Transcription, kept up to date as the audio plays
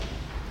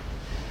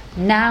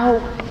Now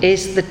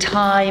is the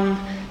time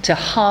to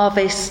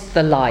harvest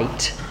the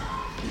light.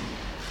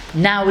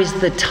 Now is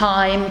the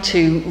time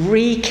to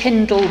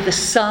rekindle the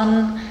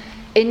sun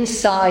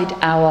inside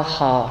our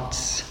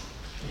hearts.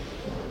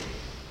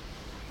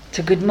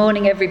 So good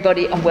morning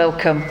everybody and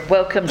welcome.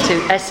 Welcome to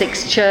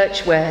Essex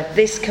Church, where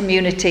this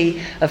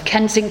community of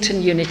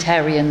Kensington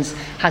Unitarians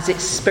has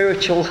its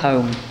spiritual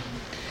home.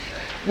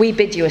 We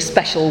bid you a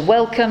special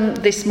welcome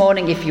this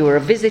morning if you are a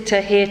visitor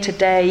here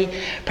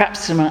today,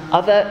 perhaps from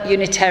other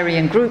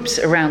Unitarian groups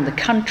around the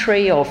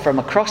country or from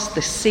across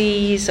the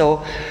seas,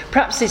 or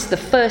perhaps this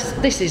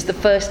is the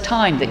first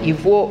time that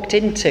you've walked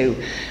into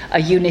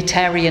a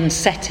Unitarian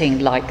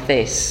setting like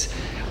this.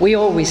 We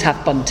always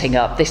have bunting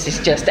up. This is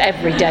just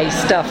everyday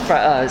stuff for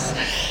us.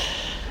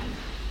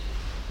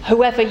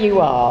 Whoever you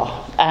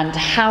are and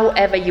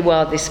however you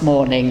are this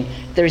morning,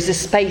 there is a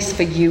space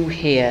for you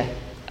here,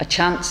 a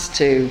chance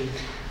to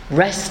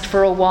rest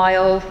for a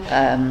while,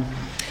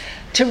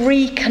 to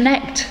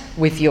reconnect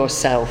with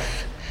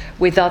yourself,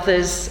 with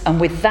others, and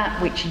with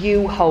that which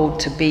you hold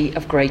to be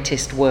of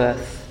greatest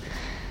worth.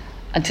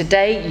 And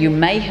today you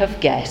may have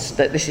guessed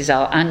that this is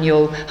our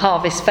annual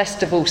Harvest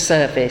Festival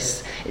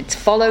service. It's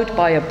followed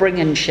by a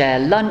bring and share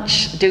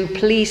lunch. Do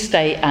please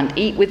stay and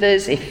eat with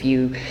us if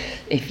you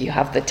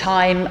have the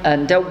time,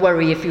 and don't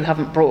worry if you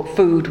haven't brought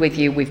food with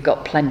you, we've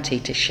got plenty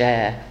to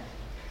share.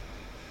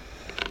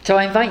 So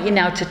I invite you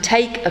now to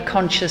take a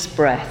conscious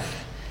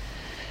breath.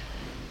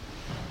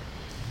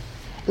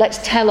 Let's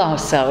tell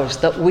ourselves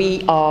that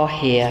we are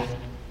here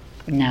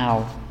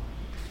now.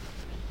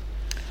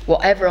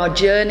 Whatever our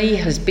journey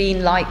has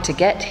been like to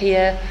get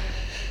here,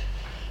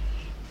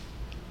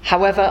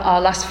 however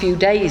our last few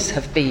days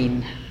have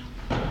been,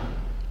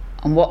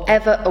 and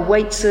whatever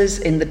awaits us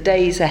in the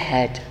days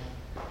ahead,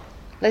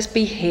 let's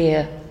be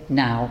here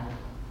now,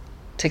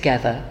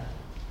 together.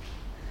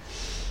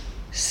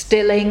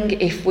 Stilling,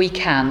 if we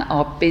can,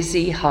 our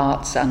busy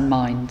hearts and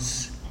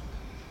minds,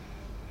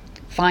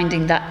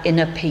 finding that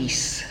inner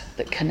peace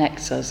that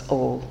connects us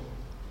all.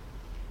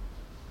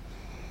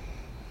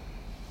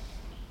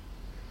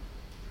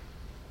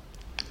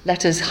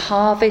 Let us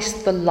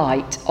harvest the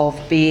light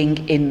of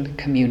being in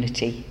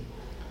community.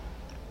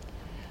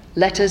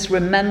 Let us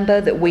remember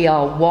that we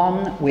are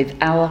one with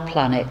our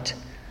planet,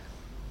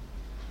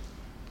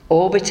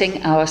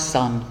 orbiting our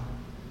sun,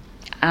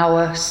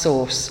 our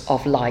source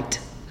of light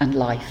and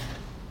life.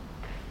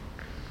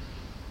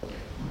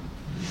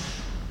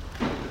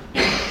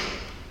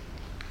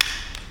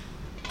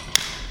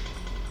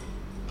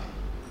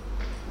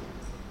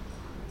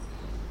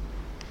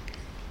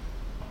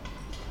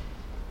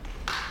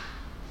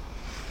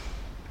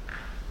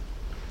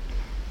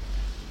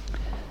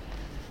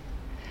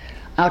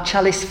 Our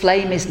chalice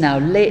flame is now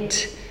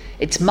lit.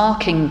 It's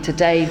marking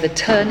today the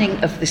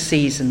turning of the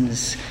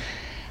seasons.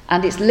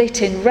 And it's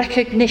lit in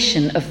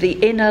recognition of the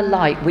inner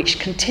light which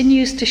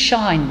continues to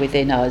shine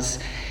within us,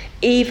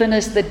 even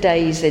as the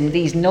days in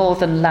these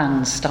northern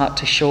lands start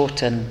to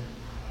shorten.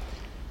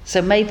 So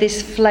may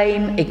this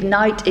flame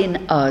ignite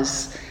in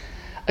us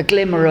a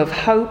glimmer of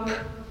hope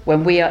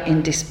when we are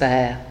in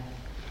despair,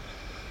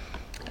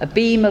 a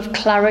beam of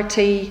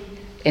clarity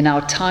in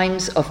our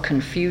times of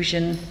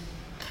confusion,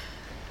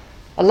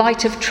 a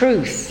light of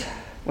truth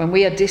when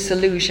we are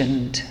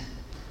disillusioned,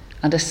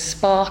 and a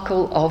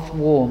sparkle of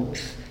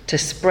warmth to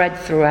spread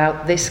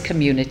throughout this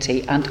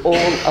community and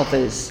all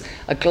others,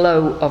 a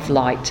glow of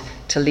light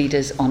to lead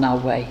us on our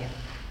way.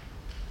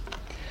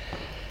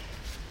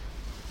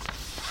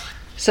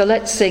 So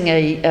let's sing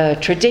a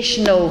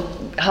traditional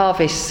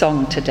harvest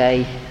song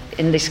today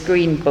in this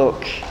green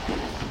book.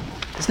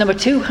 It's number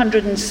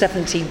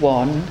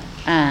 271,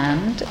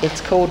 and it's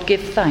called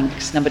Give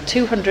Thanks, number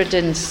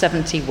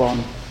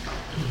 271.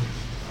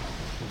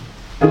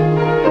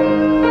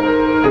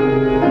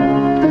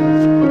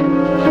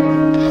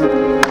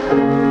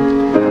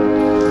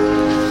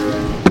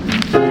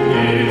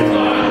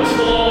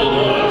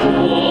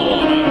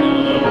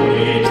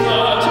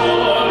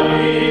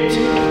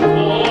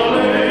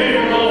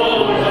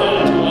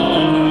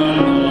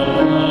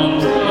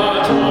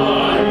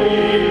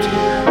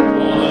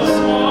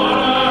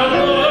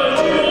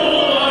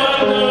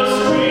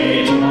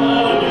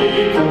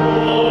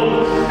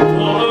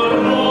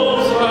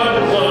 Rose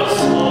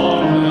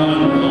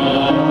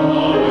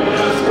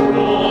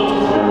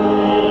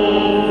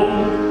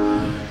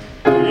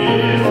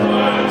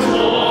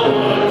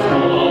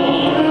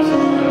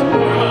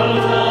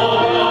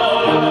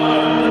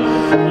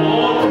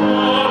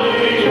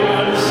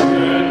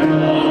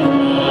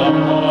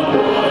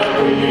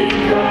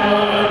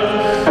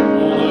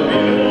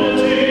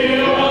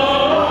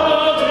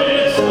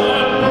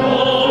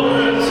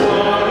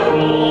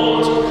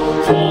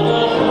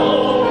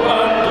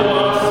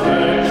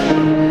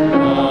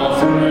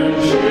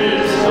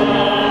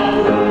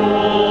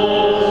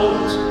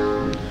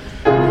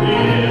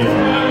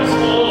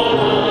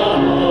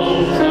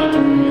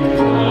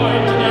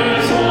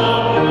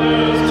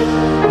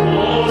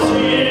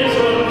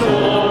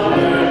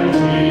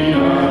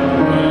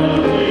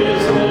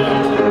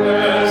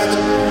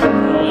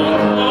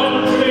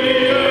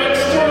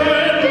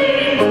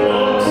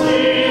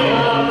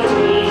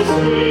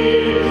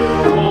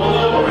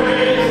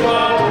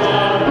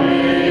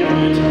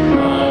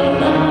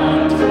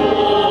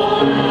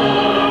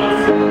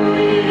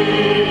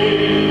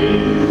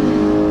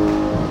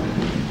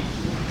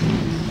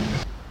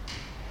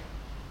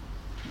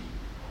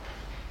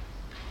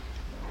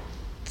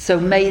So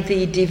may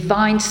the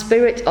divine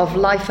spirit of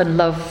life and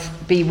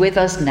love be with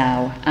us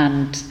now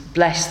and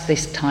bless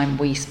this time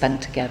we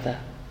spent together.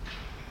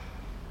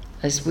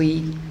 As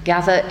we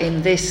gather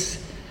in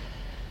this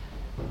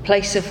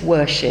place of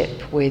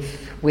worship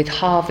with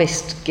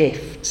harvest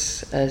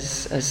gifts,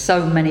 as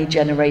so many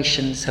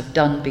generations have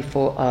done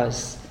before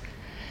us,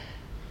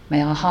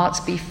 may our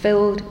hearts be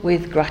filled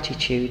with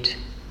gratitude.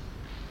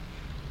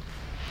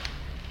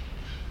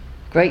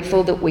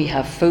 Grateful that we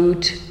have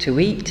food to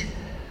eat,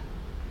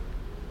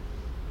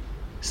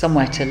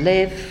 somewhere to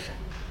live,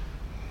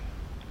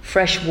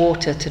 fresh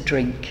water to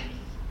drink.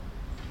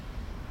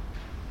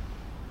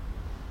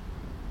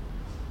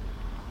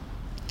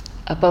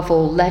 Above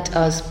all, let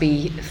us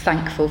be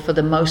thankful for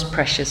the most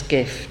precious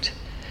gift,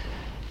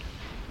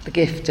 the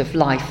gift of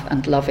life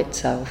and love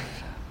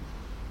itself.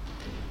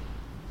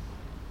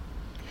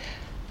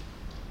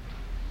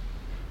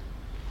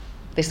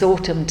 This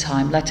autumn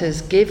time, let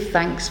us give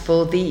thanks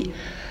for the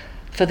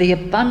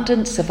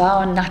abundance of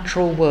our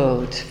natural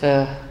world,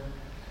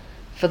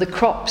 for the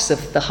crops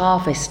of the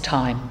harvest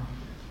time,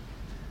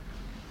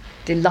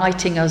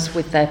 delighting us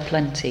with their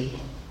plenty.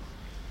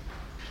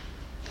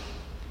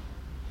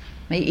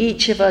 May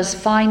each of us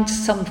find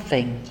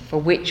something for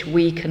which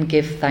we can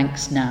give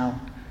thanks now.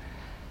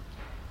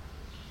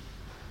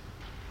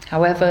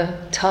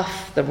 However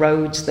tough the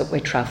roads that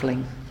we're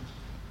travelling.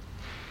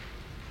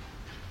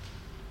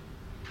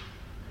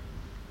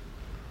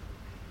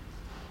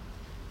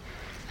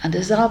 And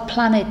as our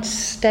planet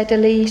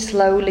steadily,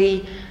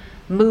 slowly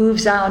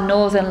moves our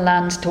northern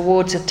lands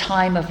towards a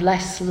time of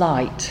less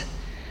light,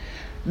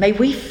 may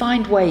we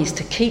find ways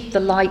to keep the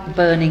light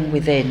burning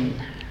within,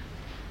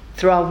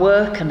 through our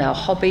work and our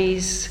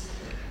hobbies,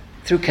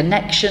 through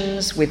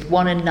connections with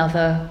one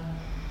another,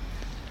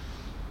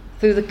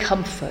 through the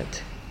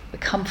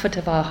comfort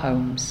of our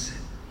homes.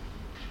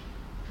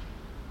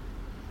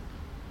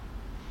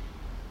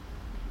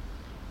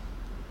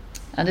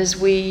 And as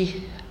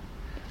we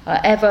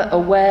are ever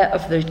aware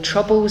of the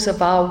troubles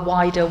of our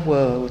wider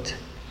world,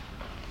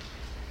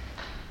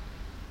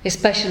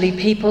 especially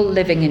people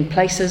living in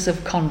places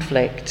of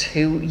conflict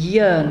who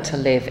yearn to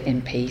live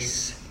in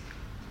peace,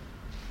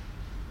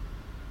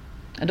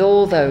 and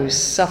all those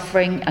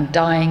suffering and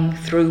dying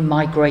through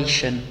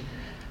migration,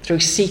 through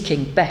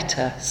seeking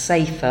better,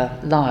 safer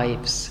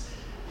lives.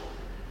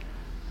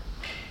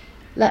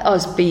 Let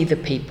us be the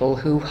people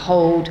who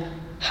hold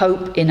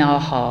hope in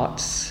our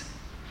hearts,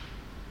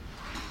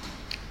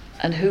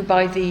 and who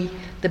by the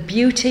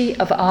beauty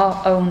of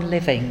our own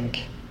living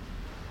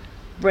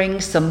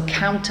bring some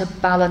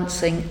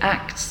counterbalancing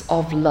acts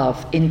of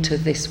love into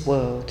this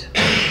world.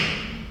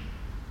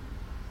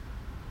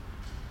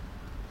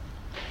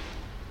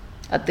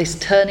 At this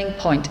turning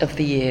point of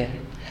the year,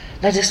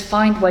 let us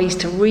find ways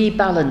to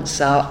rebalance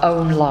our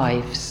own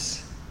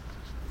lives.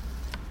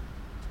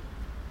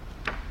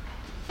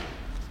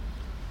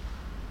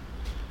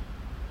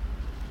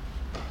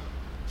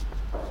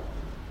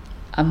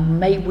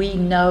 And may we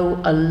know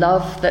a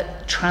love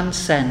that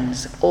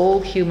transcends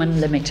all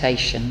human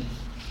limitation.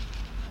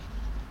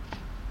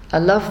 A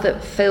love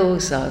that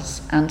fills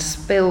us and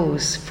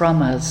spills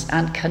from us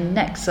and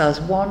connects us,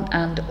 one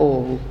and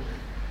all,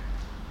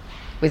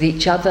 with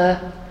each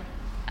other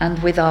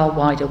and with our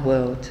wider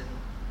world.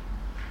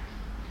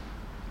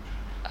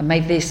 And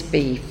may this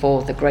be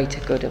for the greater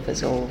good of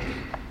us all.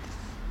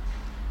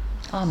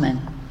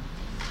 Amen.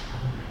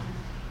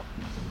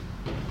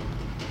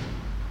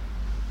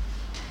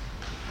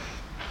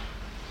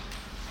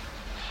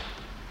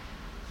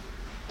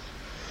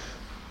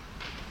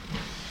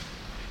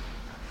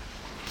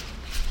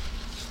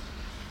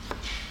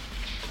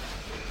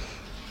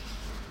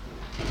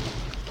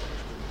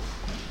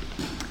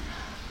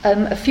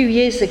 A few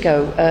years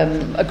ago,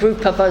 a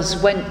group of us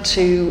went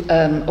to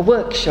a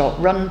workshop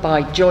run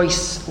by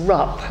Joyce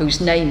Rupp,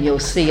 whose name you'll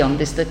see on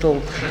this little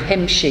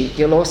hymn sheet.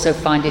 You'll also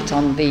find it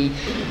on the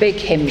big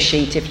hymn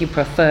sheet if you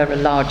prefer a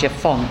larger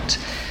font.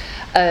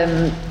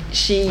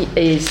 She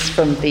is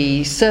from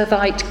the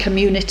Servite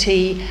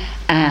community,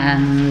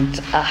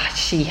 and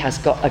she has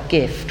got a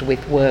gift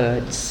with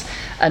words.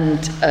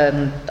 And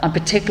I'm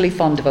particularly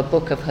fond of a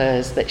book of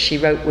hers that she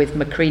wrote with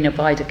Macrina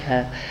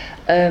Baedeker,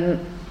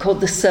 called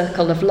The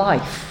Circle of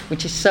Life,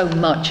 which is so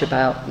much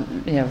about,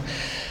 the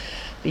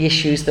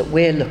issues that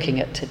we're looking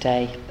at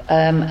today.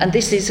 And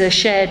this is a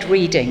shared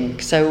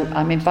reading, so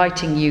I'm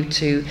inviting you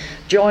to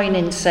join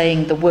in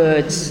saying the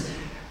words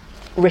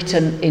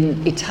written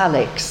in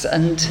italics.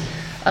 And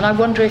I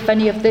wonder if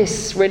any of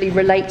this really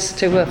relates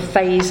to a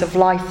phase of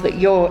life that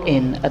you're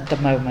in at the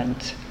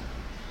moment.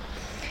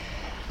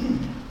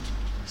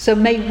 So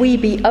may we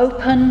be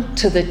open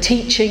to the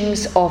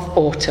teachings of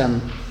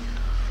autumn.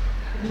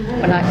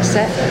 When I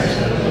accept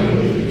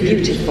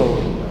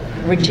beautiful,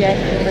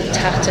 reject the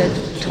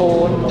tattered,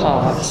 torn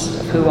parts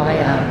of who I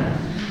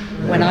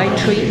am. When I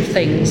treat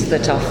things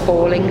that are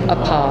falling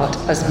apart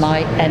as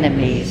my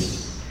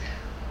enemies.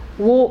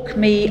 Walk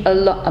me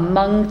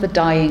among the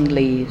dying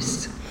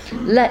leaves.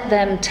 Let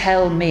them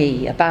tell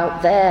me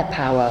about their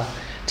power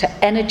to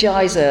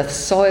energize earth's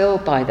soil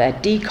by their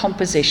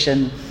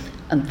decomposition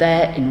and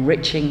their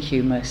enriching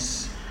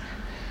humus.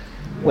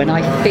 When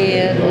I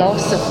fear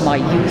loss of my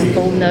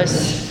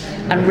youthfulness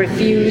and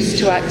refuse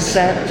to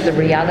accept the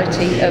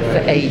reality of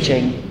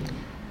aging,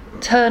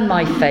 turn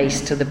my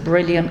face to the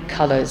brilliant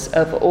colours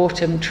of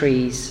autumn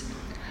trees.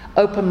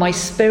 Open my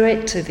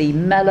spirit to the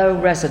mellow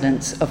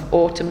resonance of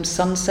autumn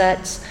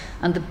sunsets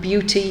and the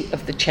beauty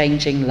of the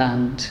changing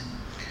land.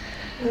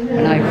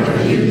 When I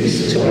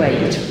refuse to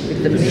wait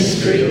with the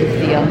mystery of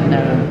the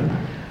unknown,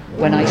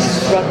 when I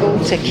struggle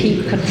to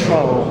keep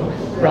control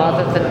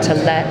rather than to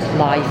let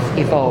life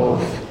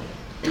evolve.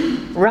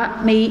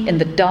 Wrap me in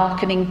the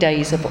darkening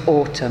days of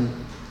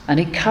autumn and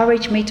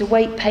encourage me to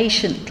wait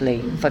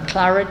patiently for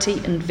clarity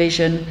and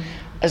vision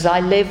as I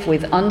live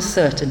with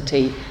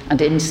uncertainty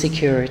and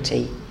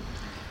insecurity.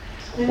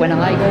 When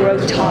I grow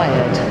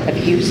tired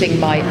of using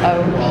my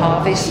own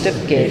harvest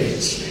of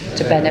gifts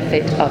to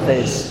benefit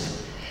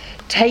others,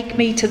 take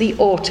me to the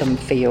autumn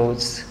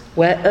fields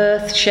where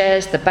earth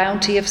shares the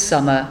bounty of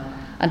summer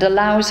and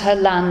allows her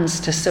lands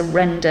to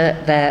surrender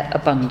their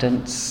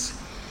abundance.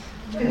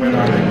 When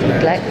I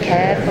neglect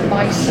care for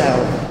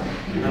myself,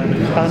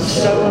 I'm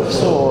so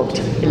absorbed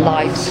in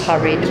life's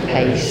hurried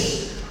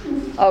pace.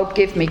 Oh,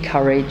 give me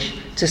courage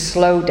to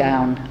slow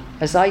down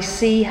as I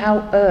see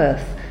how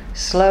earth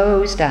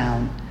slows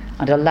down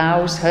and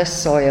allows her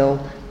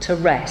soil to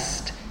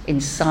rest in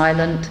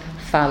silent,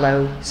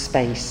 fallow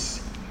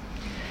space.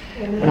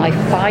 When I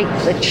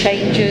fight the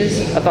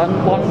changes of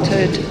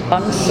unwanted,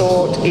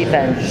 unsought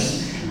events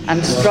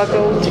and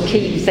struggle to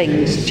keep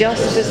things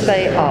just as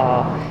they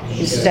are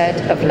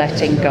instead of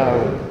letting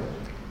go,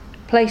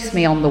 place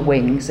me on the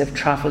wings of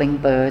travelling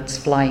birds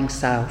flying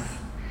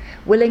south,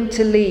 willing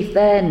to leave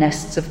their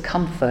nests of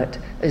comfort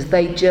as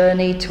they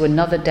journey to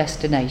another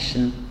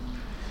destination.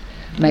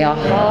 May our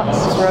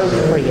hearts grow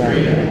freer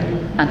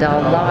and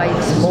our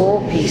lives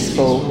more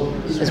peaceful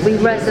as we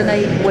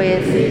resonate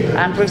with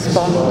and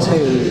respond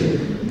to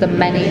the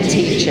many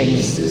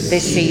teachings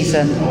this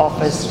season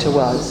offers to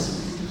us.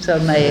 So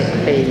may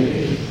it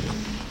be.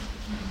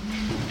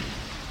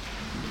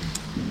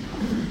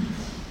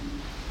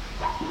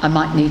 I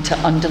might need to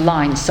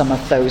underline some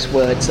of those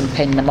words and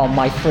pin them on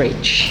my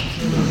fridge.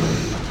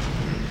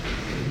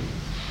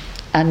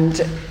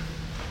 And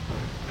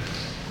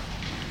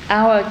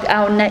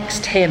our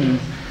next hymn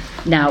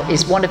now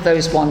is one of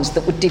those ones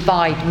that would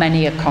divide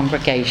many a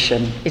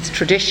congregation. It's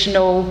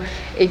traditional,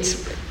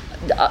 it's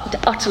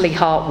utterly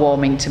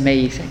heartwarming to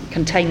me. It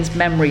contains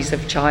memories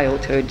of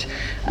childhood,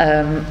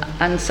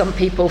 and some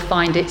people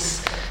find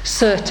its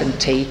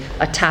certainty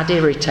a tad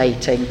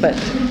irritating, but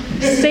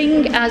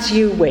sing as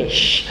you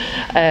wish.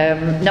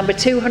 Number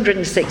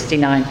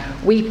 269,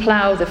 We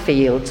Plough the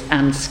Fields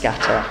and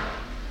Scatter.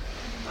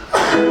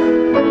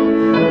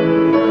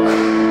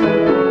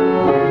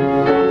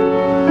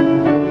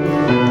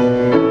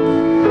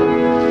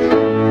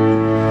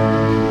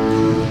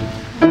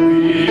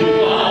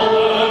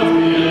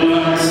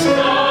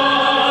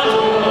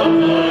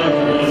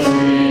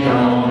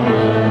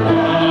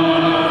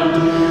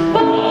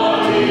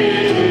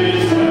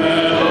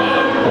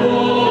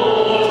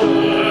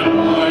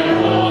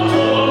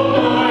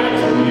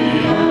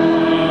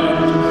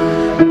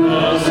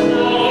 The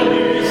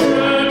story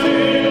set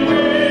in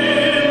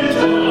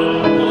winter.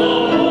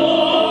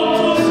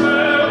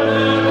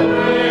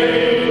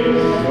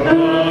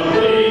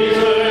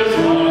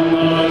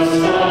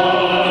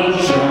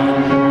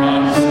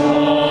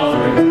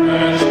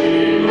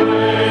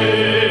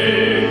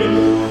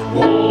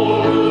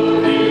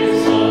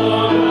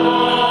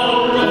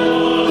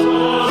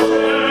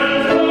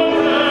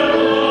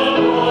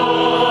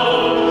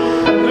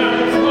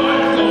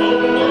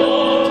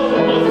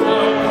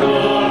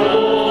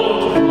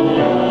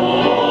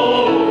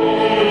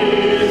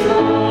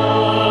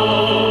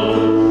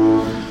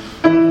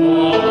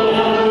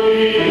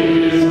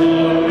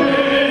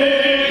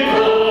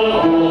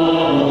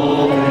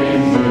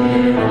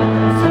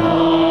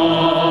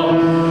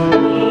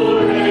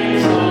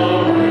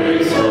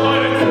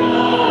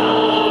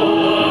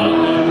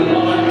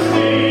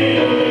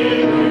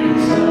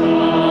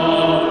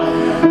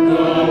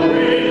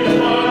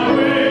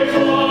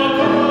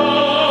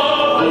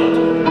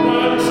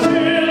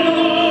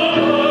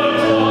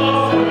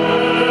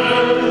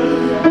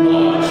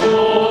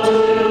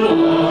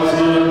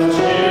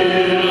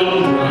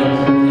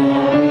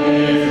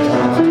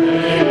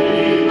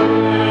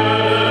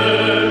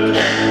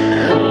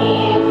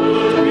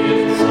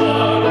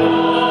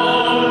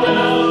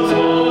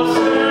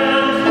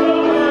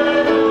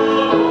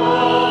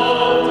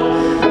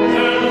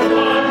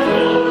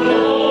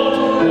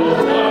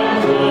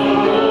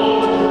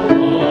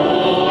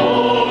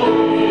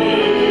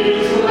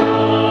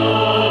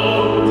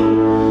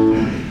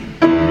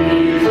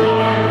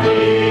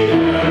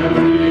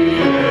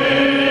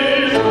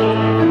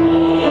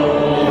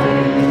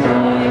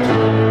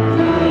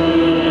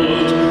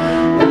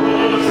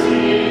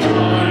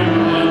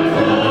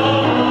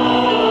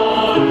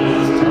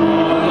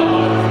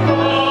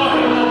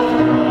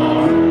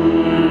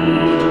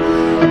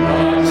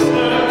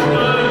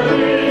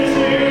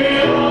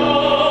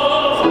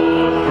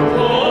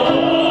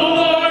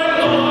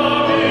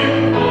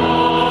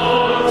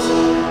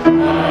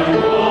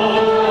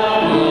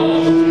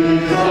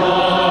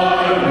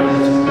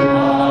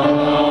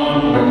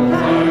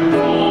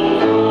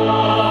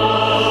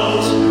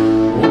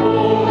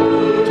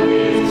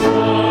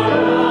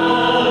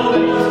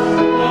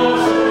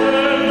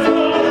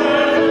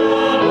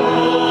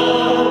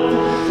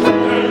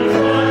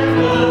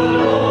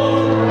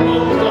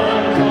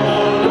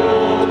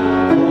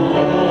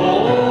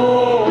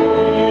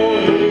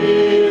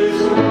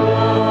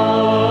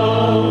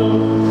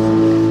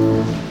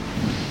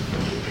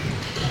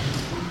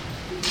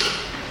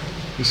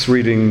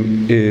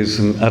 is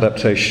an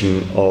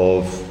adaptation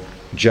of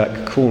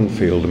Jack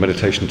Cornfield, a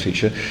meditation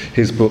teacher,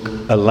 his book,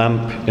 A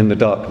Lamp in the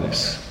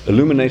Darkness,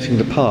 Illuminating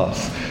the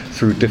Path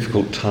Through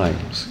Difficult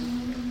Times.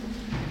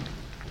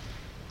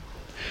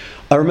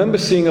 I remember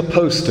seeing a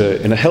poster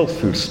in a health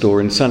food store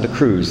in Santa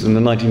Cruz in the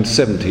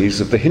 1970s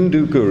of the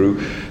Hindu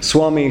guru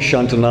Swami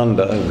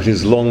Shantananda with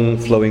his long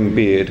flowing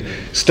beard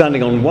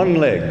standing on one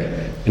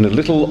leg in a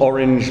little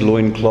orange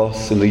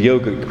loincloth in the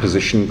yogic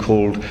position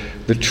called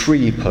the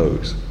tree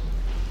pose.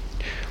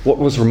 What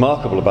was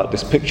remarkable about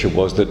this picture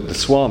was that the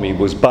Swami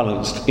was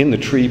balanced in the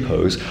tree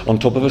pose on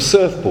top of a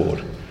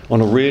surfboard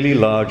on a really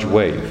large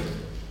wave.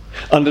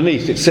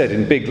 Underneath it said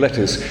in big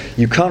letters,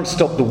 "You can't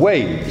stop the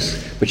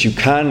waves, but you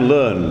can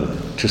learn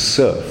to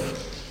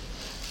surf."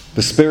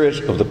 The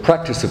spirit of the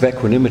practice of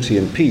equanimity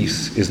and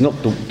peace is not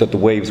that the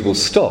waves will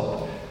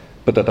stop,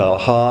 but that our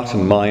heart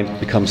and mind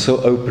become so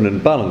open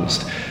and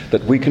balanced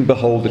that we can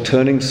behold the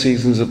turning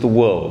seasons of the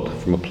world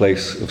from a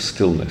place of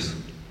stillness.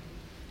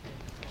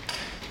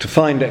 To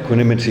find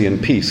equanimity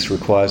and peace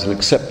requires an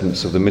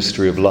acceptance of the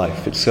mystery of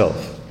life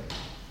itself.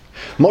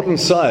 Modern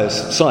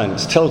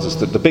science tells us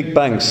that the Big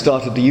Bang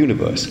started the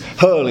universe,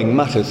 hurling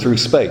matter through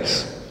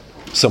space.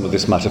 Some of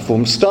this matter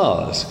formed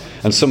stars,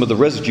 and some of the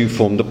residue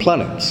formed the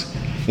planets.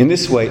 In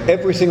this way,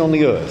 everything on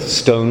the Earth,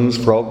 stones,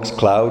 frogs,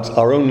 clouds,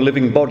 our own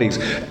living bodies,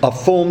 are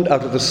formed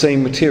out of the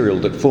same material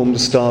that formed the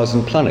stars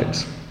and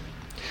planets.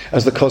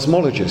 As the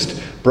cosmologist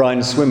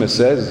Brian Swimmer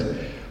says,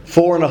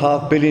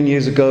 4.5 billion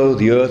years ago,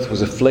 the Earth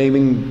was a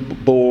flaming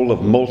ball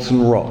of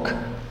molten rock,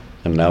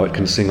 and now it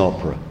can sing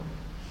opera.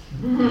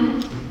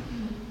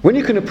 When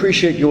you can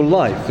appreciate your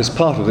life as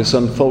part of this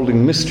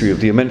unfolding mystery of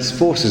the immense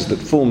forces that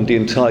formed the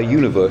entire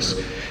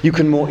universe, you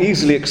can more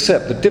easily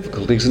accept the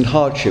difficulties and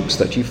hardships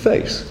that you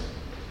face.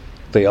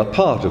 They are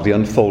part of the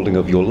unfolding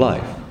of your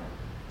life.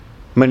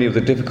 Many of the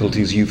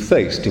difficulties you've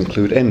faced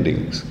include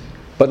endings,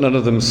 but none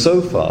of them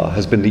so far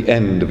has been the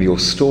end of your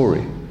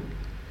story.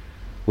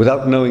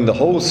 Without knowing the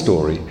whole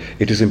story,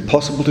 it is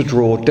impossible to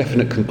draw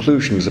definite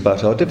conclusions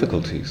about our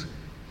difficulties.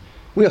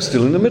 We are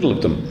still in the middle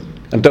of them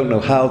and don't know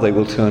how they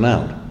will turn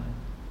out.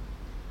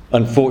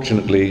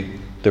 Unfortunately,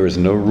 there is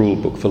no rule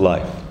book for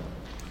life.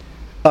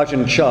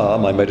 Ajahn Chah,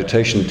 my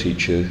meditation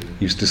teacher,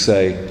 used to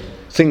say,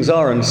 "Things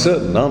are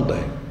uncertain, aren't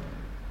they?"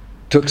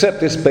 To accept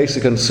this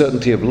basic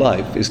uncertainty of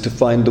life is to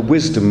find the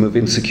wisdom of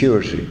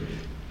insecurity.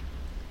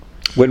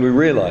 When we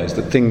realize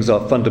that things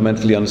are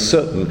fundamentally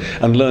uncertain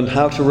and learn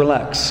how to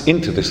relax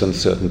into this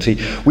uncertainty,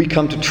 we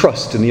come to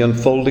trust in the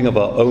unfolding of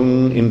our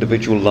own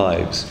individual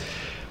lives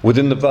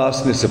within the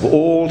vastness of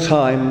all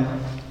time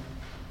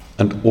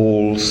and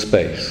all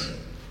space.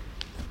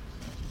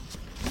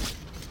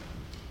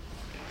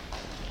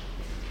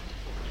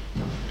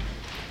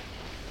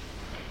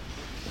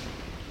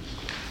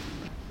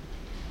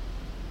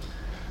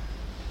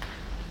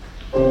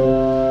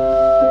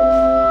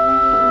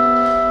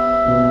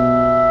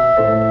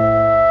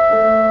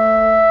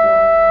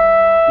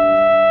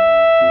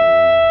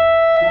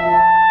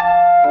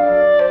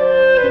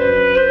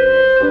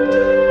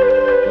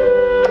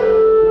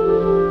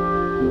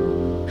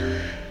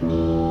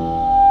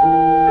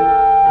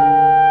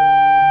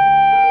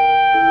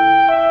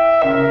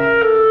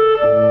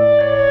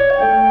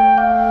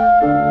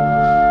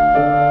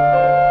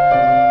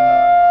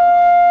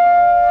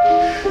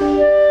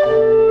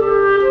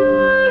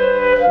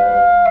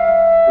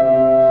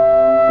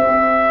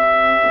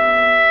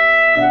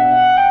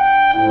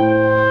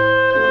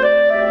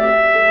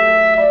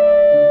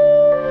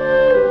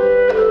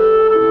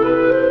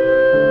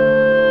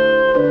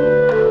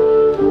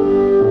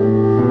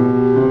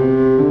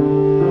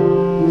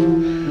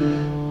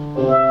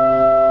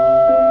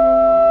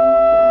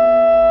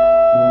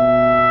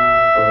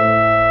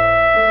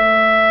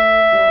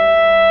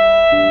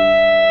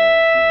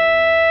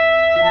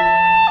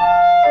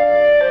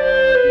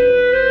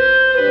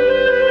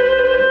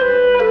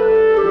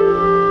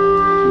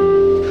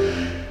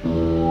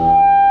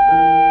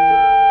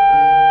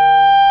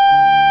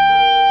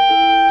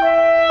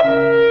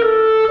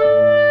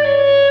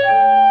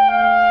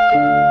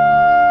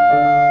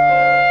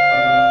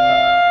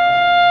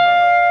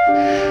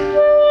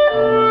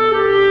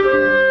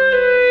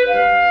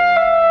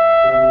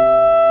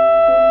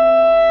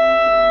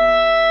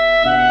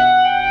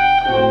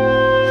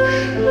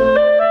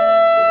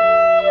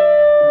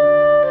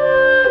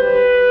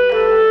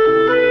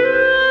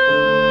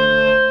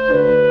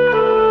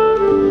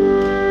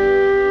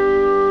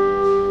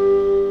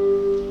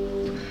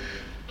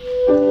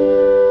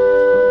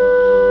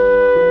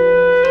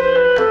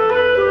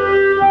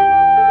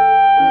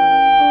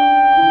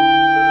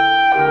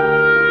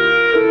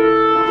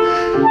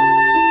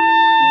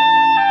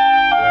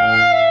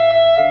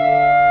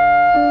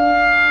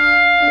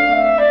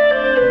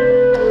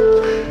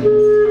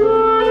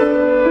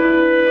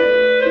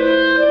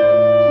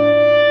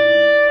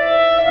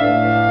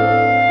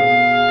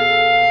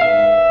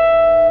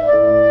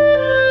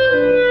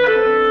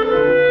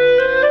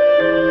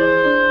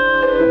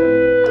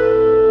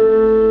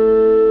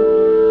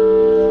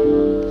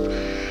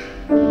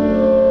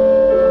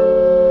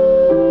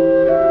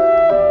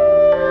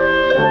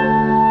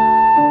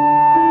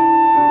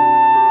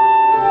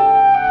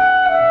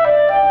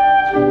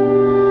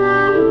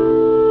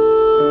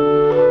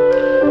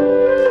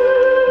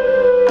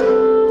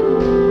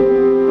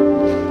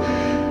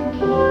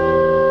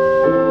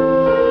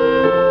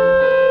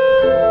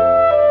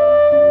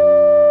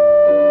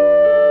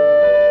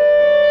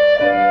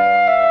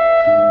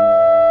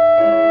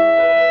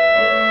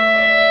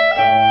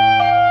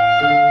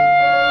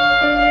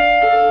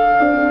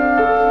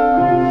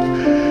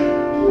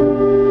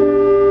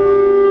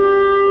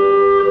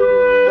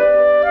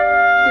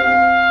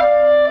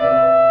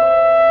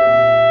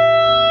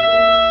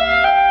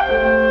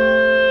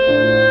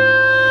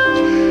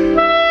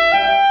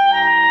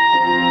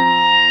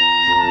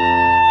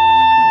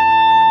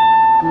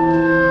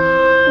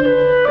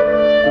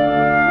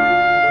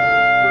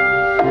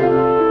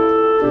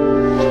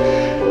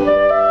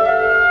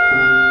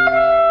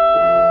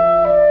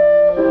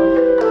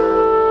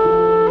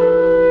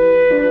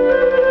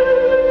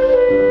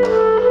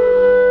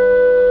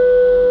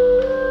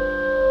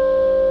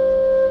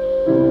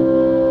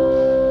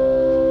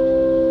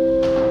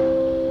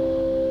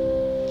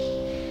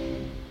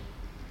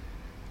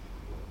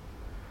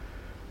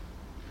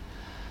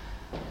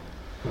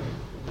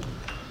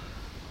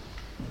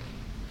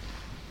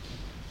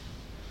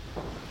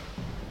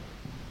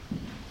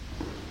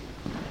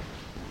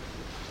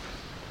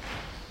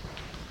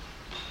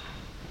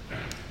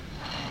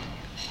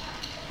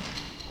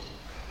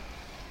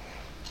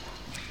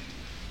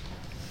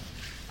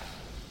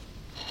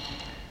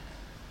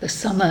 The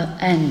summer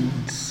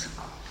ends,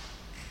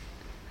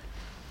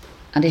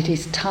 and it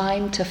is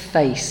time to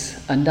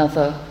face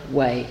another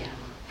way.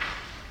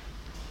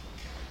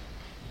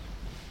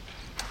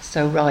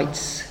 So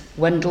writes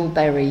Wendell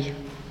Berry,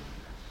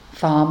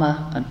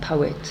 farmer and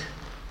poet,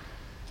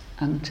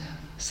 and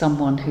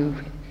someone who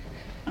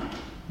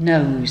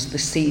knows the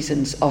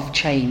seasons of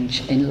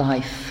change in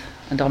life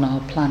and on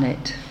our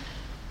planet.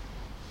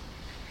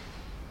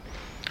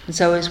 And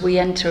so as we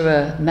enter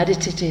a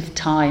meditative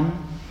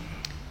time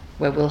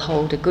where we'll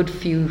hold a good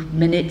few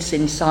minutes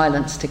in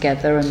silence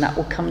together, and that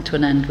will come to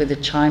an end with a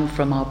chime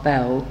from our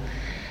bell,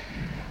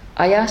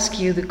 I ask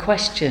you the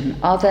question,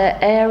 are there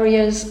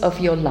areas of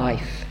your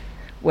life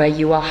where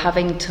you are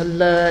having to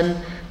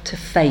learn to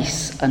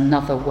face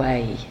another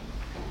way?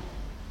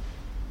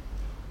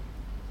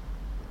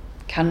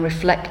 Can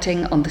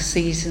reflecting on the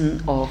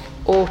season of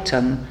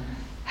autumn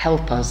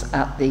help us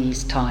at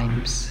these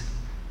times?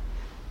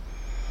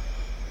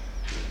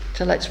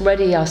 So let's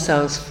ready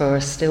ourselves for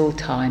a still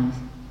time.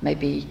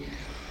 Maybe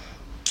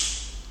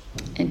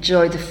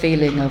enjoy the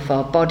feeling of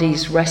our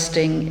bodies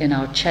resting in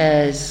our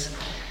chairs,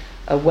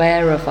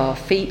 aware of our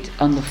feet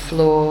on the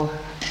floor,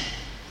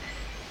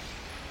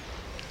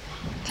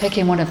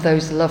 taking one of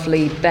those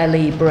lovely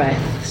belly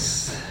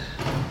breaths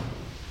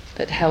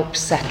that help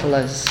settle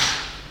us.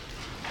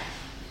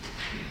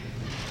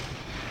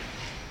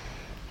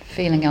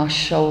 Feeling our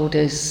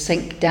shoulders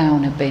sink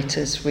down a bit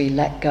as we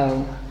let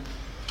go.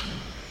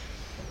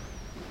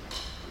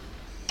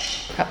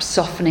 Perhaps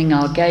softening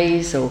our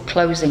gaze or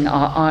closing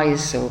our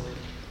eyes or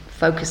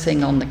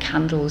focusing on the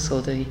candles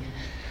or the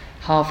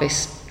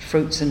harvest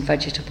fruits and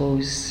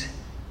vegetables.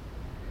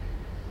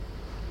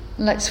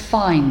 Let's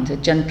find a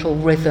gentle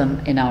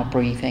rhythm in our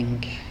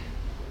breathing.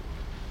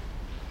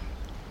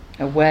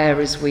 Aware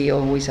as we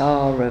always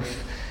are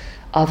of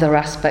other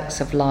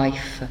aspects of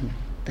life and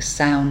the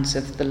sounds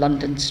of the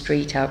London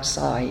street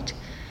outside,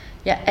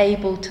 yet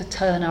able to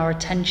turn our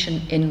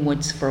attention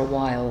inwards for a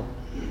while,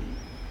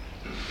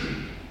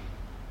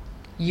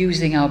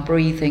 using our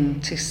breathing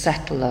to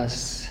settle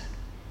us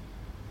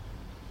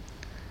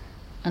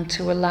and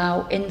to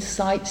allow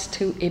insights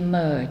to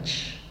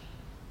emerge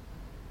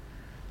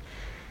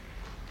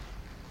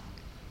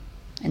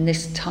in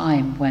this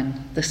time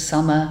when the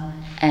summer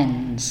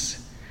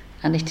ends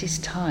and it is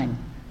time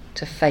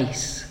to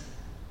face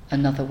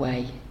another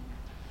way.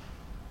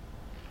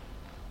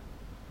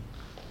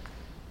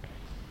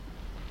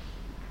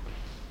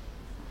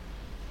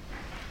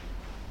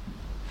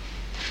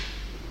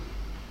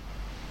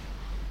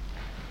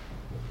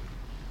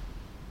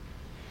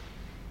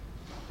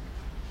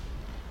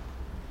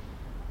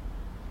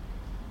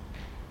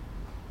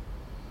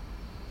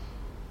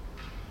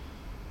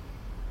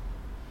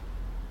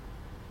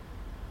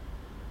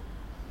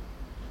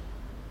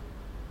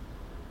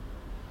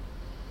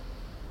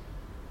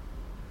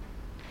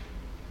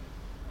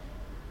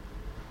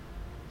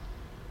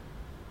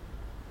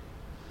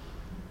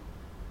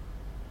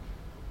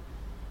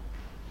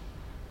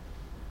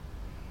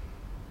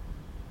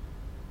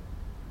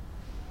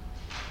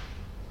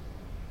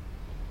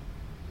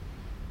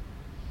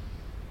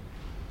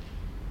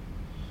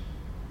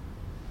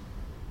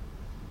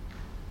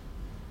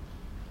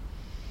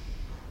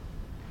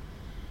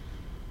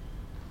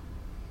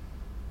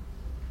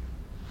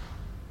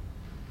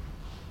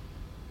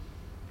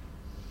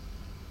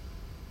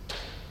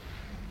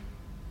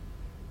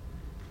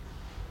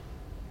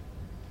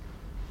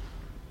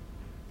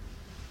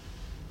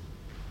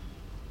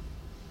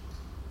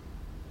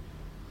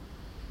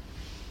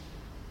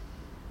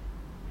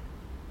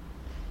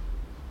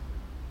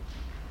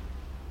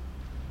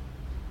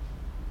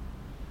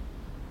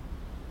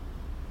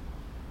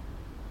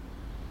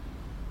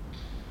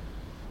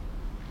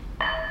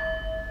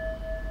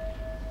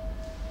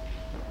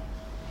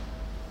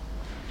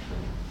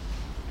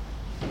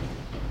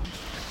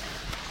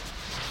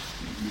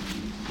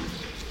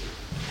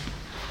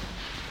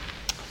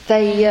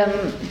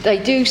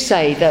 They do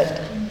say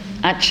that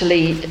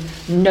actually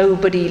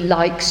nobody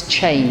likes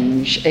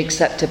change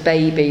except a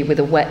baby with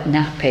a wet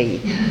nappy.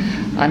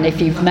 And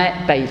if you've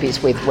met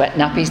babies with wet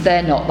nappies,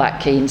 they're not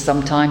that keen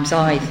sometimes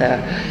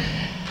either.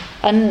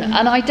 And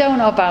I don't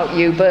know about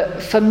you,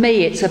 but for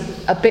me it's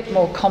a bit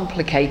more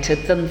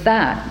complicated than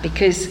that,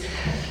 because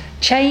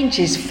change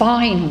is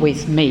fine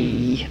with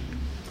me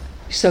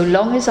so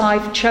long as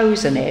I've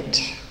chosen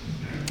it.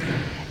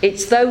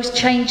 It's those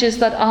changes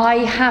that I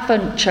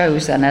haven't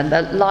chosen and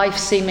that life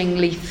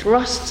seemingly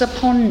thrusts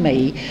upon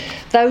me,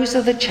 those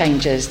are the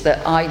changes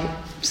that I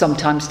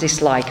sometimes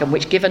dislike and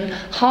which, given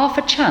half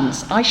a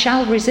chance, I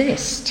shall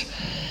resist.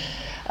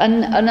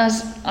 And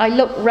as I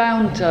look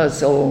round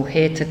us all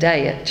here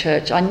today at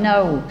church, I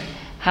know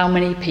how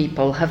many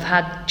people have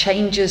had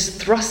changes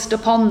thrust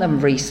upon them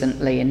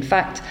recently. In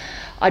fact,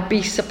 I'd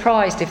be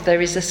surprised if there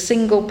is a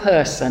single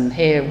person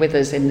here with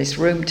us in this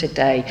room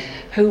today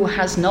who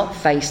has not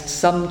faced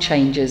some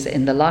changes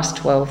in the last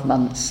 12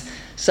 months.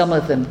 Some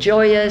of them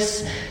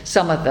joyous,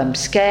 some of them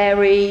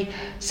scary,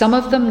 some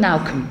of them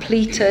now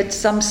completed,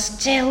 some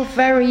still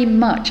very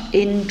much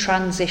in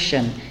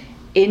transition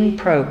in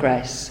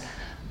progress,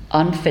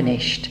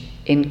 unfinished,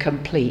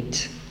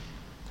 incomplete.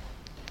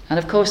 And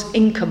of course,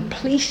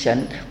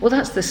 incompletion, well,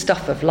 that's the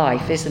stuff of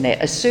life, isn't it?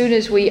 As soon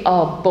as we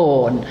are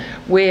born,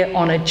 we're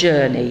on a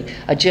journey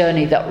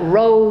that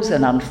rolls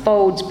and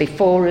unfolds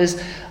before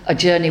us, a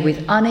journey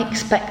with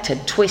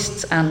unexpected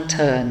twists and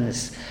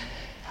turns.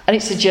 And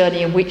it's a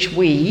journey in which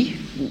we,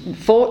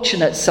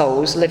 fortunate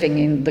souls living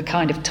in the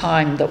kind of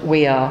time that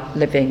we are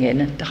living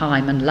in,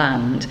 time and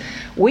land,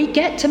 we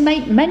get to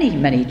make many,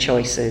 many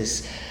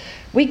choices.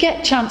 We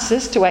get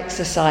chances to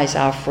exercise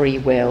our free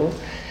will.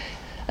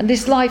 And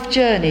this life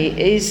journey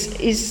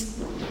is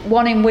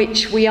one in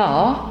which we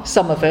are,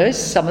 some of us,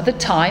 some of the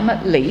time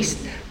at least,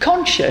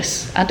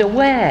 conscious and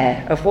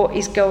aware of what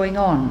is going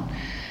on.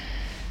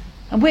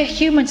 And we're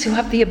humans who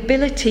have the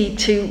ability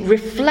to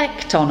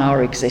reflect on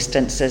our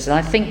existences. And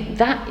I think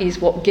that is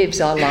what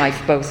gives our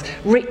life both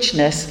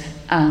richness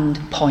and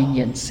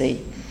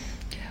poignancy.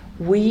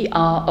 We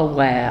are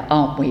aware,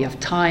 aren't we, of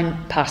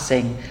time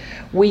passing.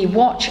 We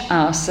watch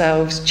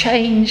ourselves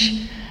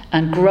change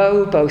and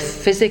grow both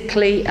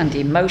physically and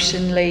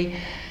emotionally.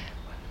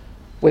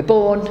 We're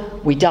born,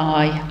 we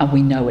die, and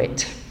we know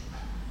it.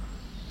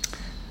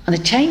 And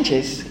the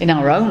changes in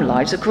our own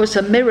lives, of course,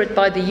 are mirrored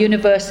by the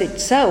universe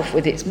itself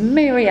with its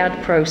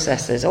myriad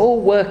processes, all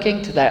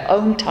working to their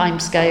own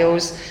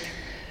timescales.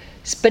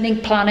 Spinning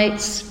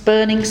planets,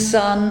 burning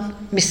sun,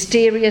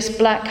 mysterious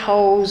black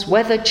holes,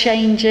 weather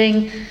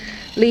changing,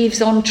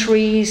 leaves on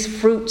trees,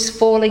 fruits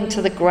falling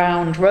to the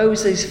ground,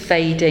 roses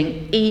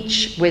fading,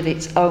 each with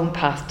its own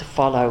path to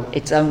follow,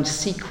 its own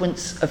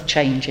sequence of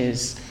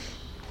changes.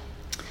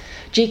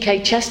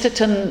 G.K.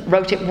 Chesterton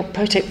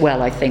put it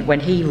well, I think,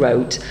 when he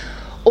wrote,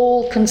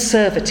 "All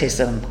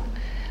conservatism,"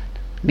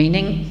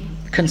 meaning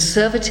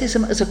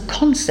conservatism as a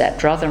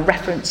concept rather than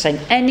referencing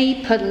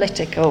any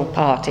political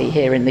party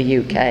here in the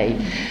UK.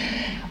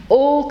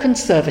 All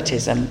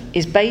conservatism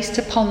is based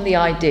upon the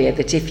idea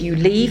that if you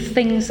leave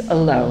things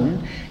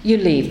alone, you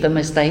leave them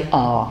as they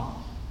are.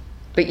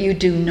 But you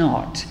do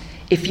not.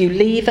 If you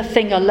leave a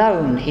thing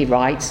alone, he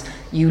writes,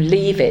 you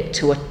leave it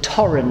to a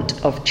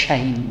torrent of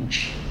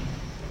change.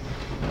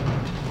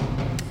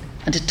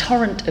 And a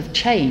torrent of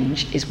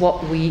change is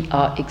what we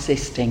are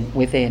existing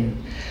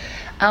within.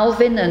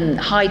 Alvin and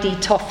Heidi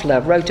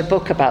Toffler wrote a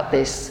book about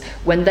this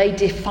when they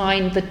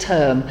defined the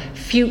term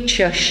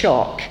future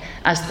shock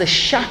as the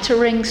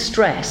shattering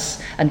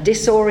stress and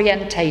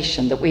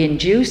disorientation that we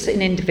induce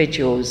in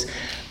individuals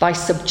by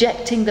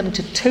subjecting them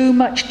to too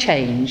much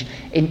change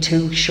in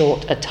too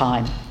short a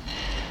time.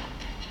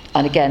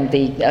 And again,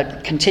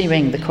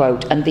 continuing the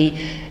quote, and the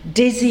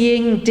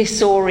dizzying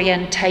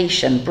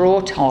disorientation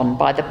brought on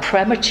by the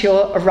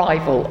premature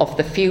arrival of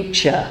the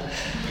future.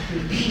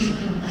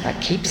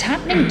 That keeps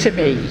happening to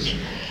me.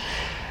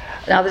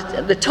 Now,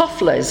 the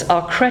Tofflers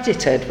are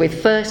credited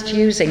with first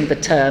using the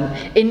term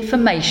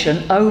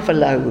information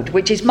overload,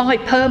 which is my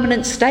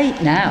permanent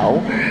state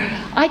now.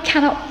 I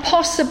cannot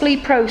possibly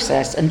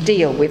process and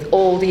deal with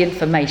all the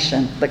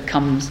information that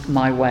comes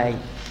my way.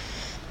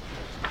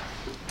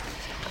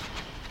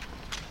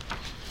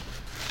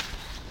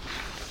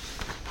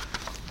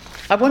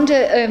 I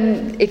wonder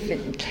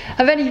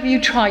have any of you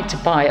tried to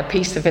buy a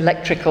piece of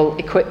electrical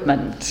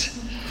equipment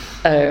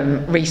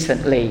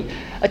recently?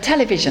 A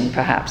television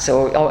perhaps,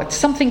 or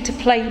something to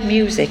play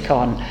music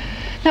on.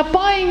 Now,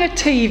 buying a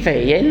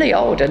TV in the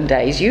olden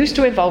days used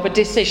to involve a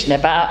decision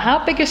about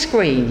how big a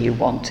screen you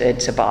wanted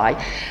to buy,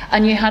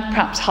 and you had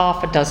perhaps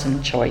half a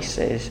dozen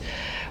choices.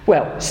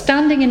 Well,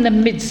 standing in the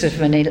midst of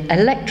an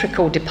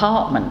electrical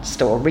department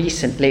store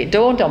recently, it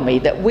dawned on me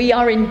that we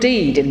are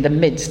indeed in the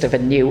midst of a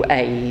new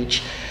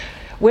age.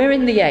 We're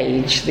in the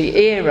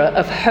era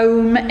of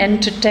home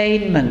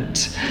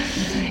entertainment,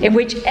 in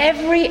which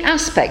every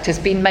aspect has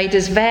been made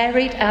as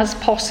varied as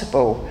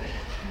possible.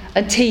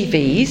 And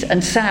TVs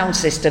and sound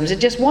systems are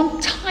just one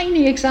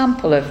tiny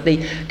example of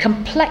the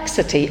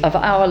complexity of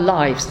our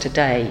lives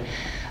today.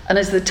 And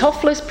as the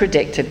Tofflers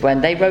predicted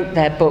when they wrote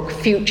their book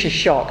Future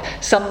Shock,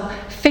 some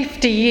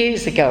 50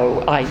 years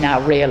ago, I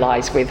now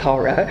realise with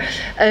horror,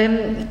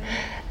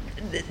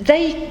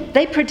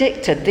 they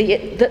predicted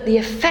that the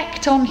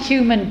effect on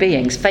human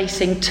beings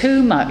facing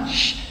too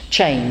much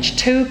change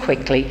too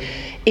quickly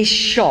is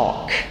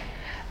shock,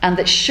 and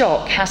that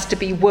shock has to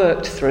be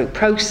worked through,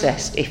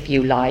 processed, if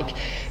you like,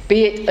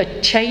 be it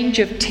a change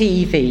of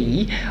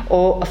TV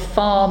or a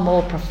far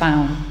more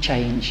profound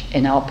change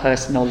in our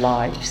personal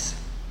lives.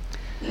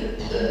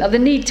 Now, the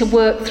need to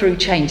work through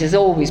change has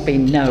always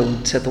been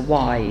known to the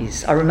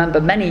wise. I remember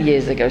many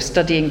years ago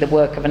studying the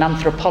work of an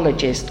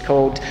anthropologist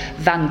called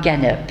Van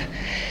Gennep.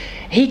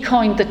 He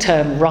coined the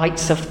term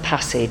rites of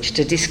passage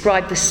to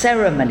describe the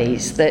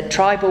ceremonies that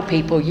tribal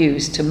people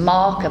use to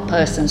mark a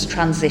person's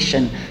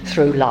transition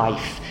through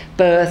life: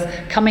 birth,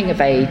 coming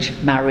of age,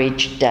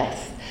 marriage,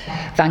 death.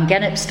 Van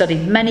Gennep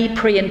studied many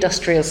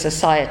pre-industrial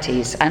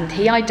societies, and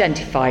he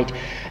identified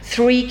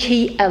 3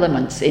 key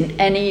elements in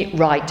any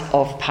rite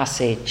of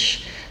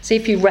passage. See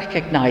if you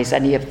recognise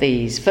any of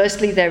these.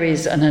 Firstly, there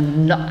is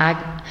an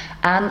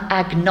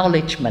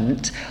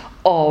acknowledgement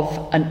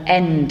of an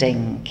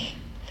ending.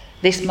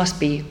 This must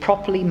be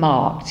properly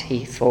marked,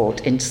 he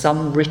thought, in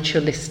some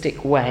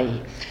ritualistic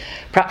way,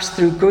 perhaps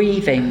through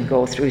grieving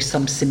or through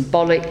some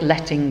symbolic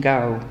letting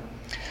go.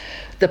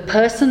 The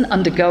person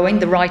undergoing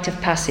the rite of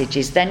passage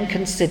is then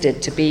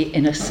considered to be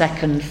in a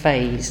second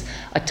phase,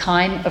 a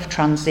time of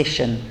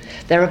transition.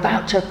 They're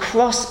about to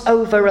cross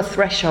over a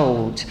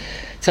threshold,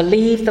 to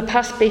leave the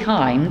past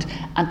behind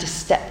and to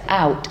step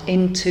out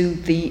into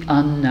the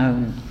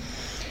unknown.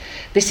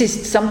 This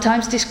is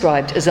sometimes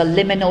described as a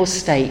liminal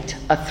state,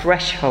 a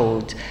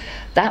threshold,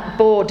 that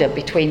border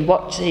between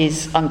what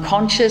is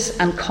unconscious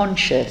and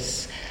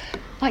conscious,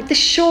 like the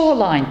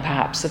shoreline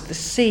perhaps of the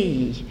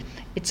sea.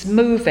 It's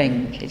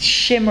moving, it's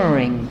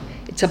shimmering,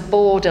 it's a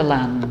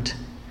borderland.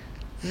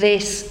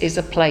 This is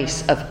a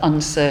place of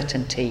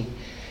uncertainty.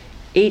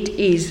 It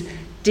is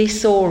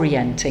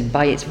disorienting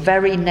by its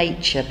very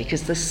nature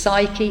because the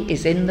psyche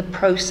is in the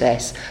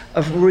process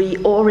of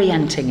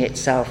reorienting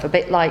itself, a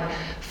bit like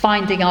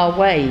finding our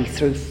way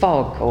through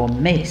fog or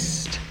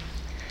mist.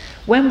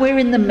 When we're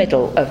in the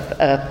middle of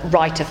a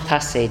rite of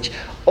passage,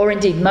 or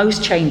indeed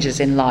most changes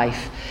in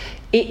life,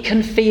 it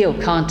can feel,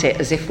 can't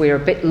it, as if we're a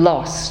bit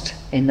lost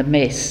in the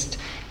mist.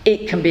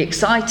 It can be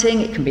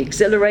exciting, it can be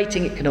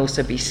exhilarating, it can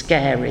also be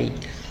scary.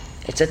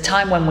 It's a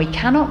time when we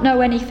cannot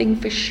know anything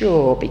for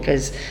sure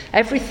because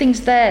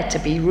everything's there to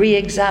be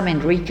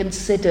re-examined,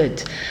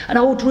 reconsidered, and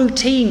old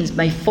routines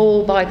may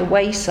fall by the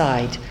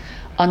wayside.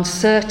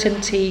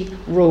 Uncertainty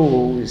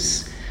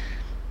rules.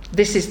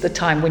 This is the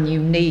time when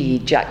you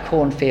need Jack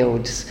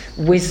Cornfield's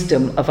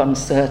wisdom of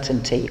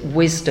uncertainty,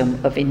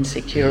 wisdom of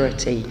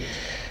insecurity,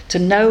 to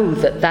know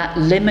that that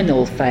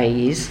liminal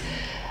phase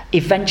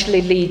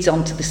eventually leads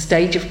on to the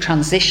stage of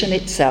transition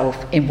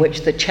itself, in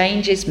which the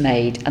change is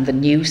made and the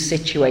new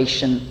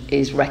situation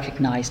is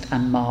recognised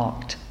and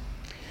marked.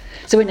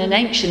 So in an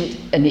ancient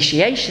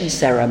initiation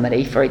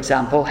ceremony, for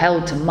example,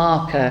 held to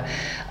mark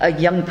a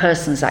young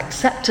person's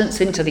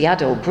acceptance into the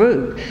adult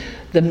group,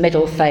 the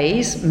middle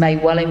phase may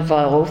well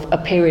involve a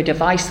period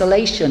of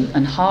isolation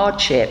and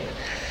hardship.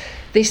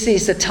 This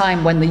is a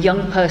time when the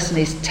young person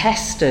is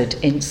tested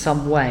in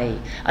some way,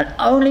 and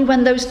only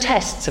when those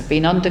tests have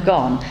been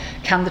undergone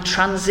can the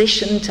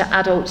transition to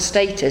adult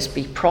status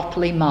be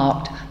properly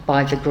marked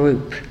by the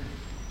group.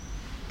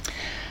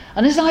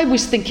 And as I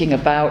was thinking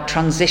about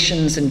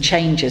transitions and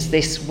changes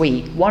this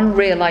week, one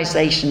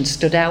realisation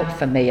stood out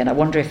for me, and I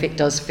wonder if it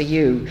does for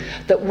you,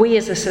 that we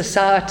as a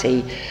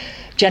society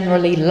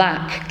generally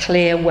lack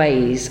clear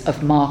ways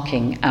of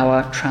marking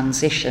our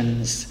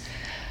transitions.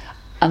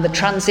 And the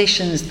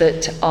transitions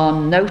that are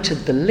noted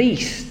the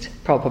least,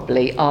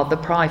 probably, are the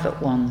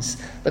private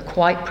ones, the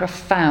quite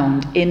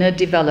profound inner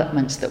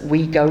developments that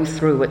we go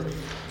through at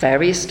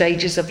various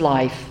stages of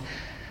life,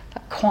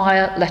 that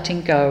quiet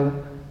letting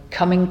go,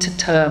 coming to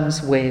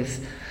terms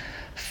with,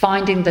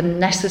 finding the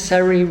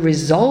necessary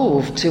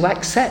resolve to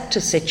accept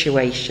a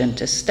situation,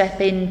 to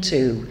step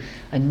into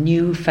a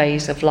new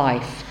phase of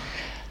life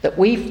that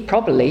we've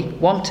probably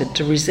wanted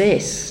to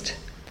resist.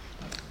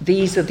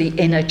 These are the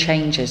inner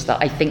changes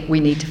that I think we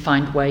need to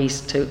find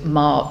ways to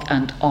mark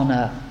and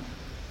honour.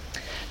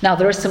 Now,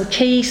 there are some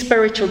key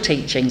spiritual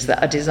teachings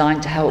that are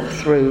designed to help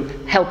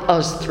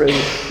us through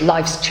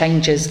life's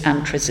changes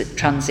and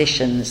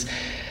transitions.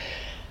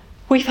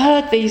 We've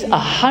heard these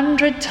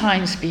 100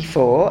 times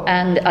before,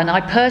 and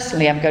I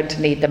personally am going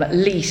to need them at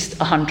least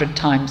 100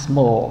 times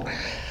more.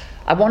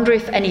 I wonder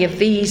if any of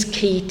these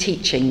key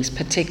teachings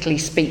particularly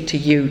speak to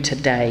you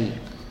today.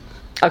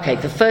 Okay,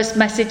 the first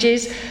message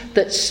is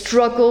that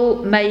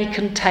struggle may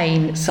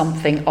contain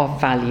something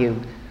of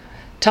value.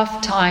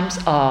 Tough times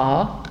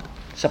are,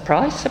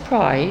 surprise,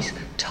 surprise,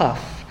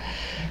 tough.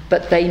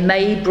 But they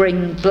may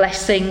bring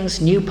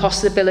blessings, new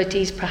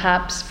possibilities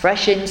perhaps,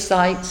 fresh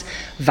insights,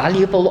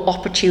 valuable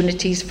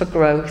opportunities for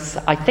growth.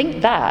 I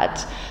think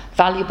that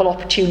valuable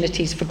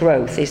opportunities for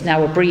growth is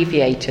now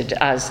abbreviated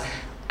as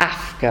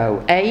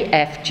AFGO,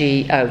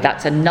 A-F-G-O.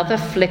 That's another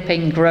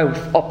flipping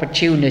growth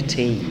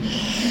opportunity.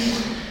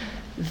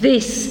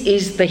 This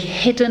is the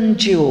hidden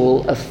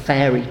jewel of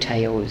fairy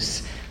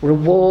tales.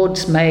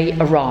 Rewards may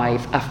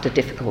arrive after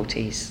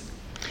difficulties.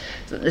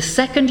 The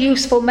second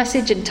useful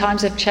message in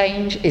times of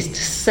change is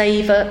to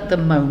savour the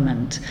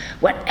moment.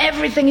 When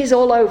everything is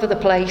all over the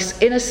place,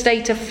 in a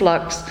state of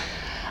flux,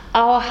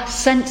 our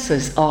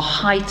senses are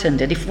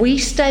heightened. And if we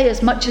stay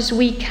as much as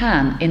we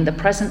can in the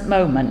present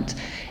moment,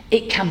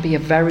 it can be a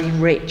very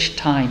rich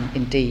time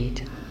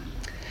indeed.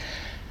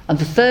 And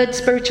the third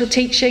spiritual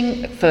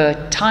teaching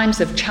for times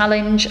of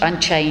challenge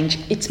and change,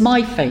 it's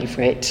my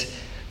favourite.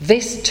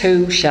 This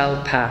too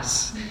shall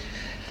pass.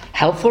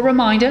 Helpful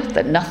reminder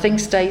that nothing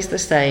stays the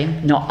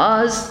same, not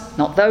us,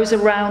 not those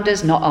around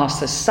us, not our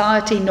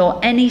society, nor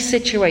any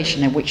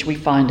situation in which we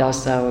find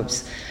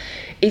ourselves.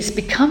 It's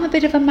become a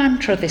bit of a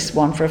mantra, this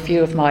one, for a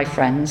few of my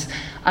friends,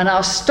 and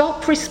our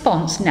stock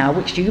response now,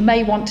 which you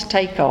may want to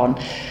take on,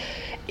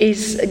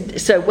 is,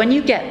 so when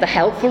you get the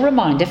helpful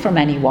reminder from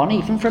anyone,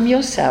 even from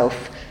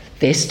yourself,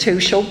 this too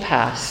shall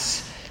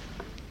pass,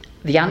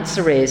 the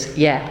answer is,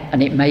 yeah,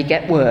 and it may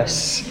get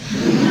worse.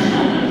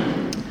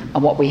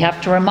 And what we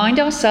have to remind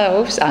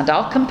ourselves and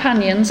our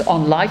companions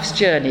on life's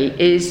journey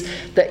is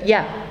that,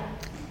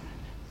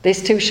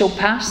 this too shall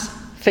pass,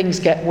 things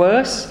get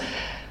worse.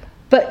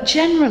 But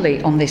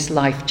generally on this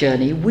life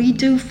journey, we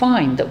do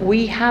find that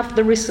we have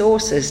the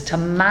resources to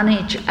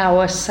manage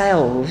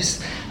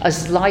ourselves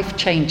as life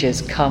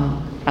changes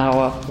come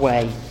our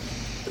way.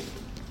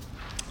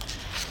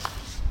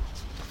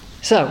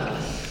 So,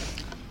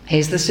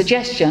 here's the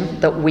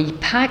suggestion that we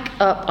pack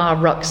up our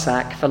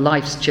rucksack for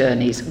life's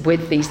journeys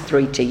with these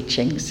 3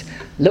 teachings.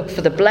 Look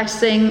for the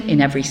blessing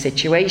in every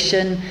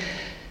situation.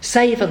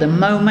 Savour the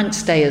moment,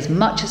 stay as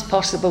much as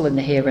possible in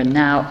the here and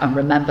now, and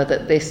remember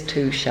that this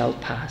too shall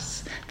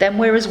pass. Then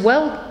we're as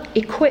well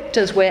equipped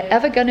as we're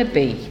ever going to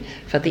be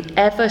for the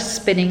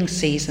ever-spinning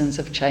seasons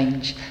of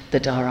change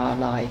that are our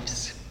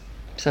lives.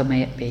 So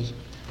may it be.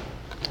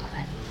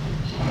 Amen.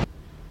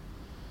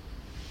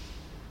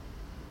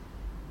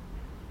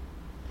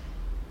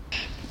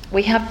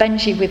 We have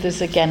Benji with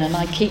us again, and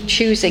I keep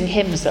choosing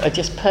hymns that are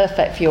just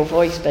perfect for your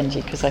voice,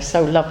 Benji, because I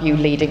so love you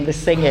leading the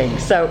singing.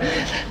 So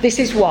this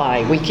is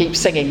why we keep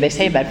singing this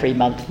hymn every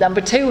month. Number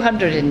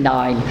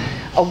 209,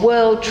 A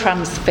World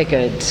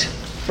Transfigured.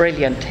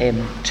 Brilliant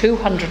hymn,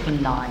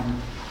 209.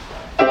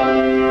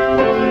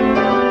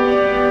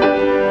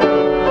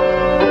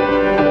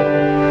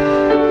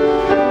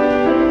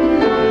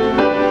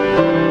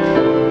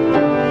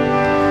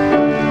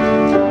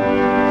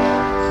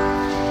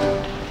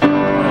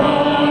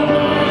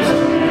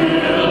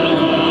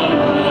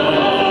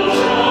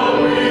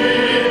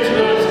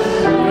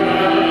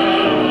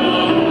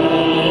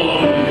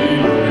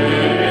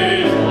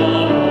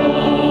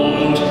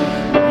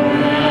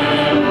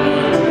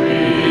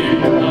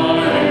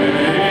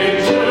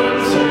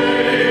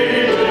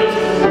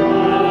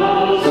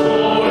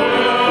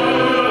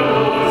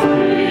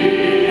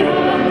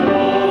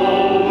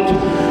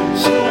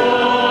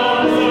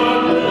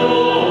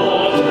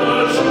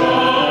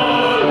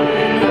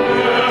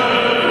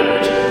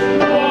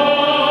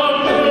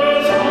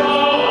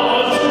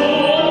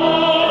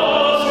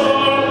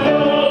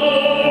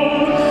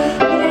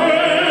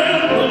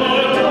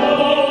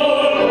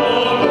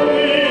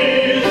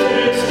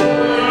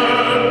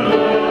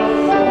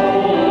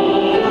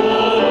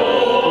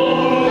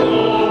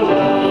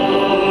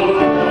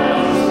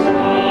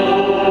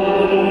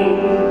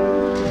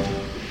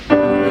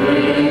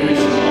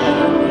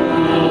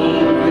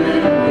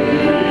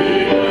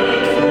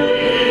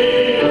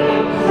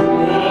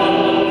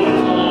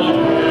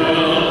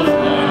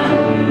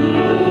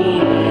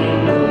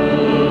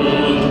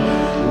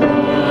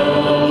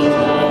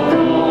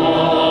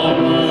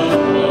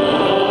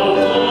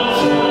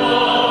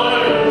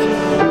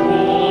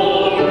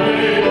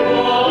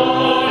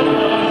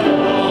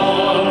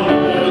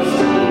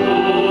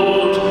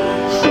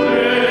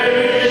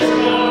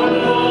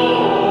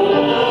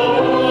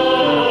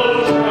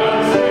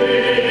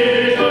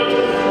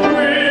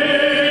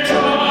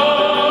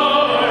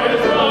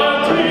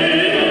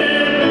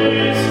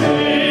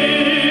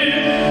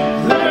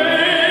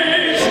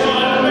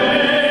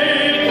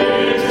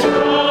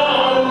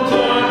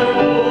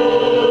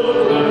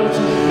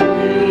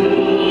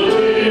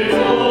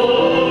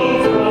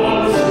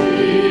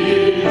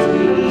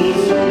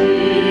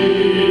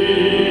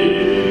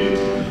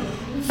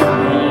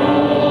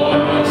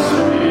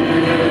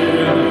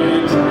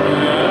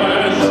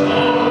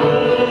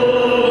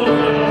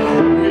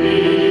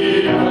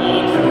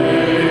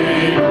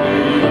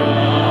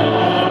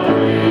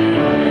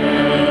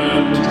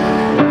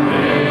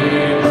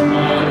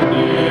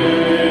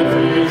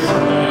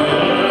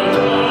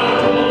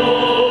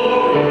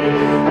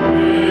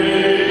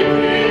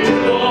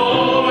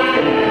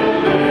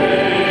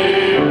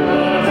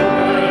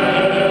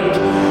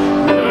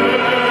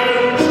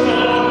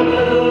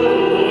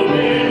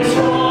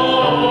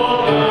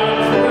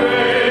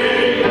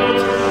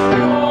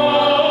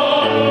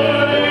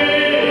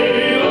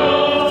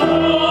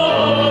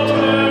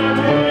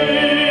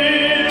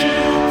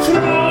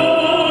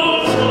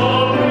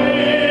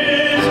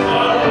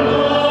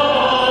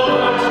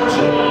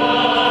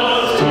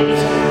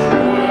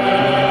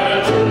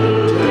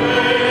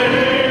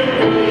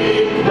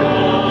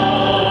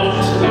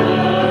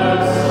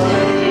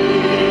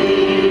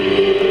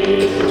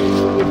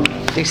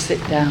 Do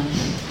sit down.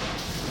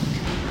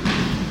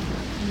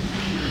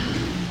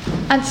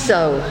 And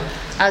so,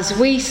 as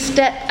we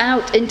step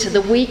out into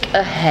the week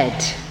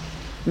ahead,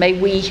 may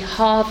we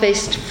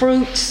harvest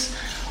fruits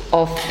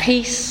of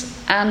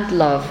peace and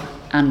love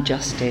and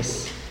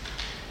justice,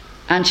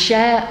 and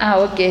share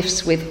our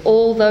gifts with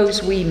all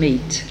those we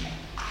meet.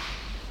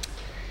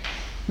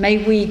 May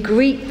we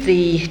greet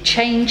the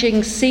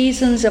changing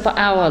seasons of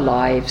our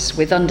lives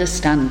with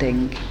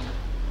understanding,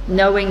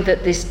 knowing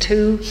that this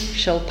too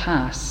shall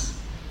pass.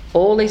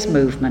 All is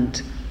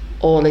movement,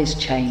 all is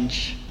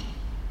change.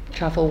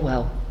 Travel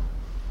well.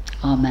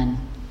 Amen.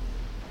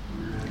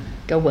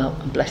 Go well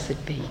and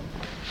blessed be.